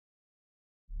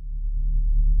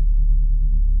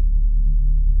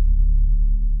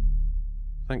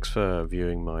Thanks for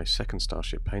viewing my second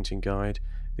starship painting guide.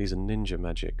 These are Ninja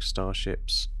Magic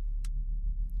starships.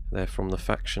 They're from the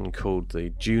faction called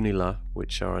the Jun-ila,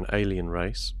 which are an alien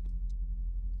race.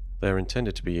 They're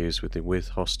intended to be used with the with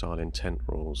hostile intent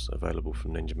rules available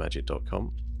from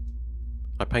ninjamagic.com.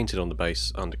 I painted on the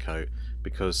base undercoat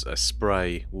because a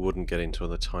spray wouldn't get into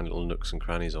the tiny little nooks and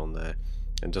crannies on there,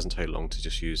 and it doesn't take long to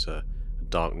just use a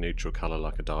dark neutral colour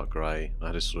like a dark grey. I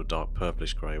had a sort of dark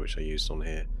purplish grey which I used on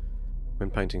here. When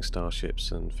painting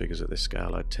starships and figures at this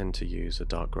scale, I tend to use a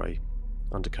dark grey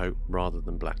undercoat rather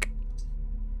than black.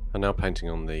 I'm now painting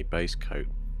on the base coat,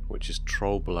 which is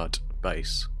Troll Blood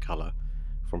base colour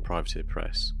from Privateer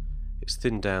Press. It's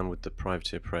thinned down with the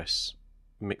Privateer Press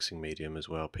mixing medium as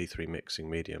well, P3 mixing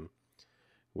medium,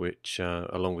 which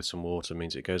along with some water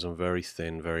means it goes on very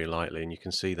thin, very lightly, and you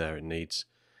can see there it needs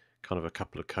kind of a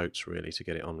couple of coats really to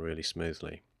get it on really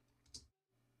smoothly.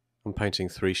 I'm painting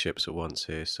 3 ships at once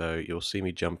here, so you'll see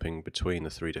me jumping between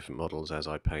the 3 different models as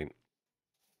I paint.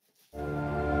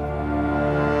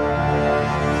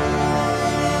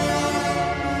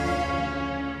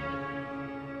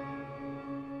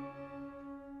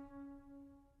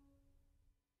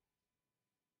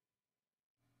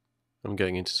 I'm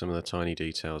getting into some of the tiny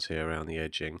details here around the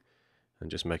edging and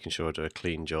just making sure I do a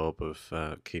clean job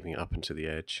of keeping it up into the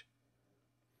edge.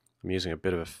 I'm using a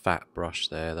bit of a fat brush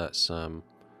there, that's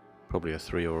probably a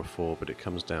 3 or a 4, but it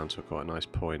comes down to quite a nice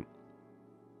point.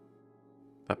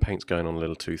 That paint's going on a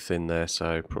little too thin there,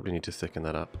 so probably need to thicken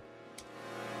that up.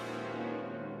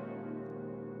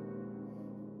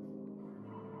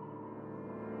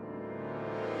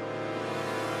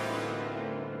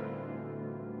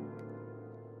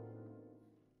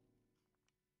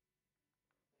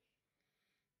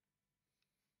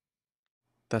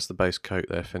 That's the base coat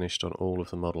there finished on all of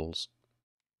the models.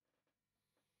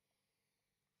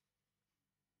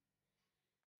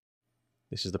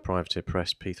 This is the Privateer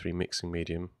Press P3 mixing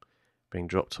medium being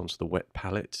dropped onto the wet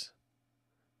palette.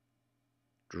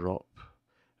 Drop.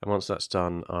 And once that's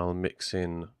done, I'll mix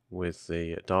in with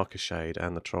the darker shade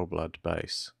and the Troll Blood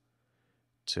base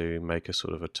to make a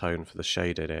sort of a tone for the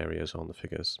shaded areas on the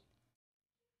figures.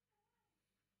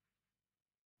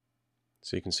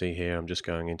 So you can see here I'm just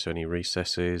going into any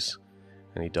recesses,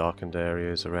 any darkened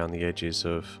areas around the edges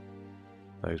of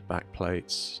those back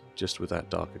plates, just with that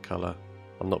darker colour.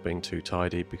 I'm not being too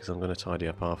tidy because I'm going to tidy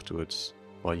up afterwards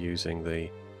by using the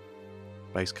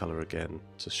base colour again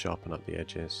to sharpen up the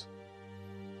edges.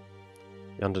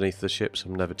 Underneath the ships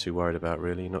I'm never too worried about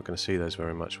really. You're not going to see those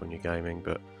very much when you're gaming,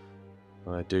 but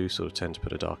I do sort of tend to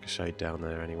put a darker shade down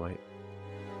there anyway.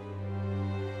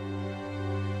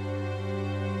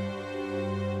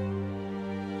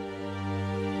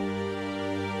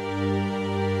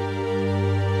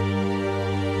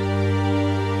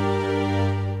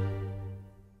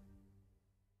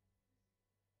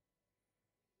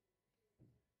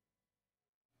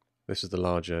 This is the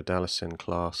larger Dalasin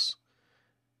class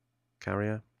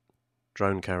carrier,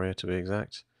 drone carrier to be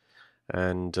exact,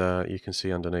 and you can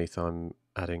see underneath I'm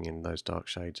adding in those dark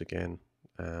shades again.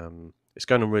 It's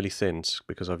going on really thin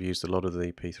because I've used a lot of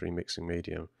the P3 mixing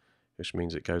medium, which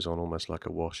means it goes on almost like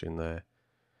a wash in there.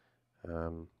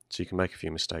 So you can make a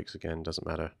few mistakes again, doesn't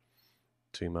matter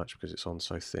too much because it's on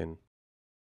so thin.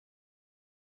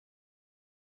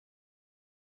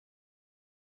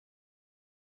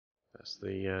 That's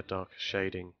the darker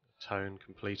shading tone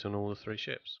complete on all the 3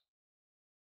 ships.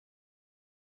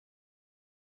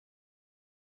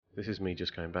 This is me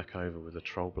just going back over with the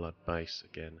Troll Blood base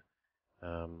again,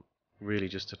 really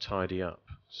just to tidy up.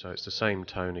 So it's the same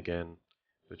tone again,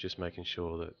 but just making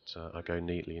sure that I go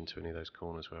neatly into any of those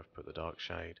corners where I've put the dark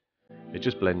shade. It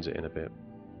just blends it in a bit.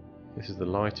 This is the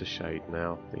lighter shade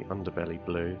now, the underbelly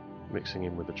blue, mixing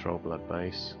in with the Troll Blood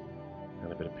base,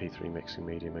 and a bit of P3 mixing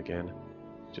medium again,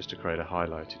 just to create a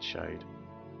highlighted shade.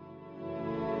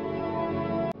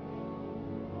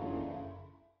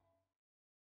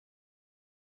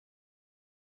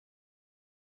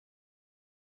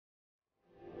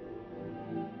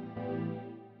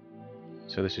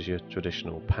 So this is your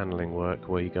traditional panelling work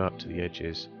where you go up to the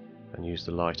edges and use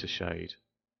the lighter shade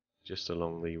just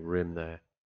along the rim there.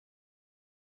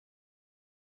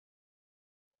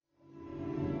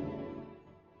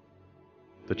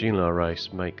 The Jun-ila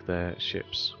race make their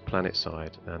ships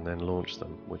planet-side and then launch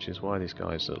them, which is why these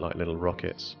guys look like little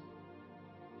rockets.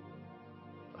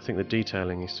 I think the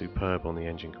detailing is superb on the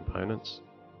engine components.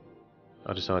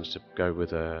 I decided to go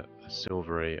with a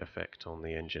silvery effect on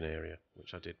the engine area,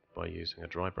 which I did by using a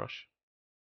dry brush.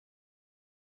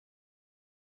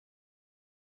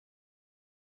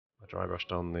 I dry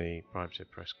brushed on the Privateer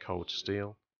Press cold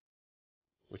steel,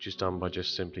 which is done by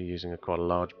just simply using quite a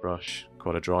large brush,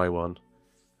 quite a dry one,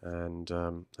 and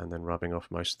then rubbing off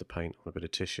most of the paint on a bit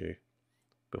of tissue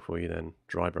before you then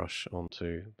dry brush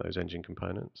onto those engine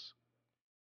components.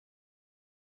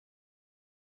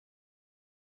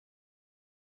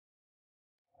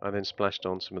 I then splashed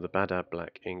on some of the Badab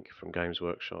black ink from Games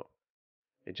Workshop.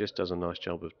 It just does a nice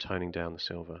job of toning down the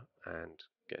silver and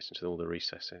gets into all the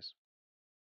recesses.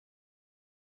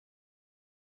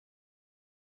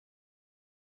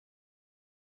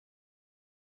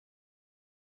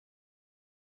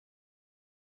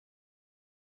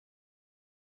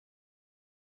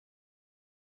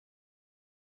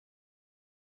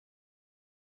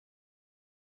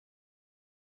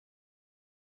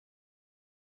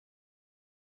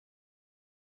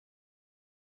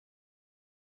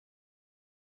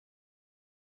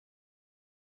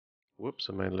 Whoops,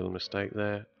 I made a little mistake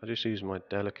there. I just used my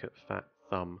delicate fat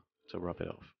thumb to rub it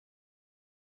off.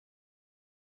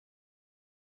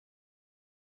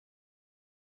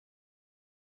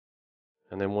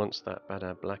 And then once that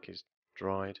Badab black is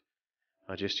dried,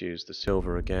 I just use the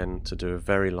silver again to do a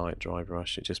very light dry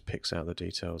brush. It just picks out the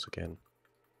details again.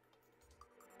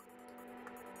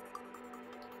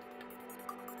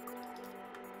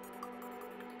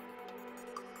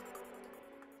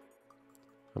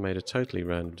 I made a totally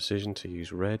random decision to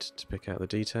use red to pick out the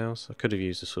details. I could have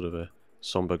used a sort of a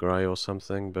somber grey or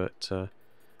something, but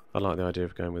I like the idea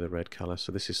of going with a red colour.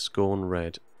 So this is Scorn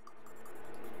Red.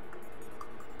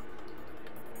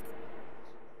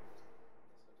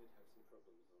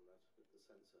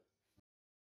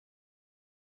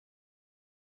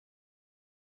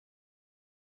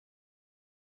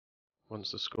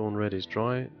 Once the Scorn Red is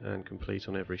dry and complete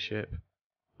on every ship,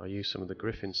 I use some of the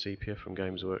Griffin sepia from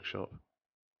Games Workshop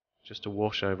just to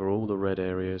wash over all the red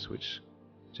areas, which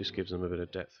just gives them a bit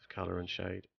of depth of colour and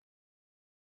shade.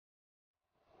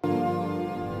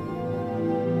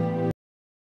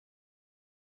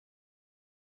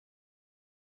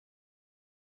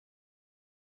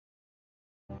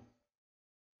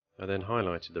 I then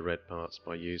highlighted the red parts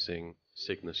by using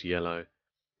Cygnus Yellow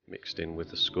mixed in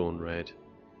with the Scorn Red,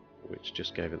 which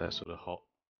just gave it that sort of hot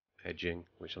edging,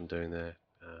 which I'm doing there,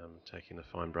 taking a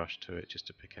fine brush to it just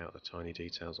to pick out the tiny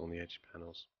details on the edge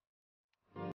panels.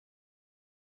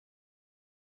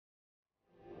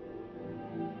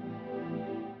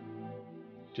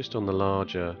 Just on the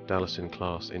larger Dalasin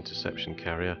class interception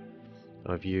carrier,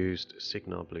 I've used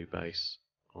Signar Blue base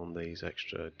on these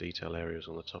extra detail areas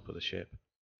on the top of the ship.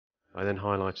 I then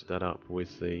highlighted that up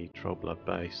with the Trollblood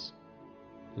base.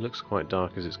 It looks quite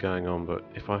dark as it's going on, but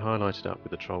if I highlight it up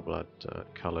with the Trollblood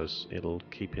colours, it'll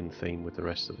keep in theme with the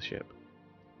rest of the ship.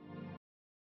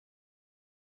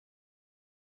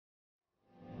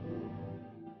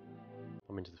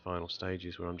 I'm into the final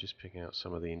stages where I'm just picking out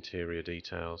some of the interior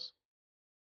details.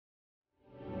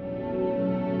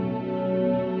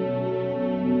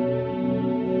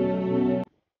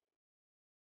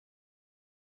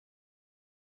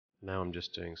 Now I'm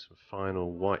just doing some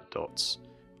final white dots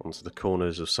onto the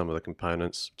corners of some of the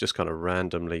components, just kind of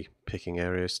randomly picking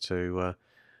areas to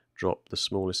drop the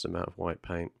smallest amount of white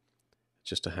paint.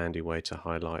 Just a handy way to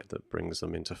highlight that brings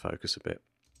them into focus a bit.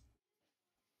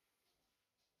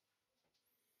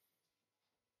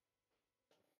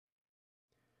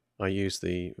 I use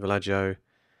the Villaggio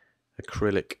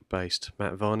acrylic based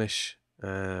matte varnish,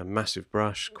 massive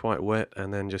brush, quite wet,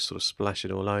 and then just sort of splash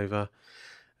it all over.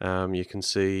 You can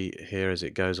see here as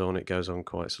it goes on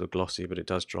quite sort of glossy, but it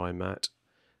does dry matte,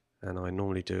 and I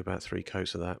normally do about 3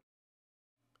 coats of that.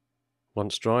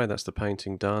 Once dry, that's the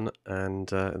painting done,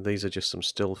 and these are just some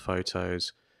still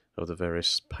photos of the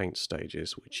various paint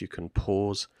stages, which you can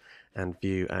pause and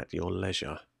view at your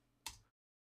leisure.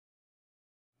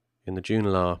 In the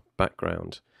Jun-ila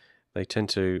background, they tend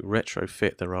to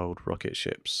retrofit their old rocket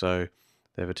ships, so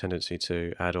they have a tendency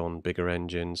to add on bigger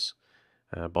engines,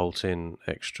 bolt in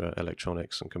extra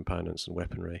electronics and components and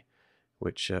weaponry,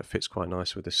 which fits quite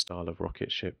nice with this style of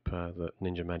rocket ship that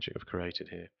Ninja Magic have created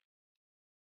here.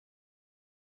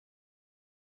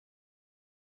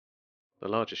 The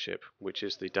larger ship, which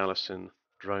is the Dalasin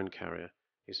drone carrier,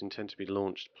 is intended to be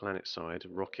launched planet-side,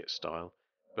 rocket-style,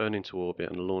 burn into orbit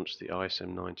and launch the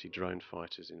ISM-90 drone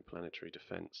fighters in planetary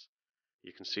defense.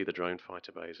 You can see the drone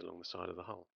fighter bays along the side of the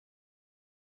hull.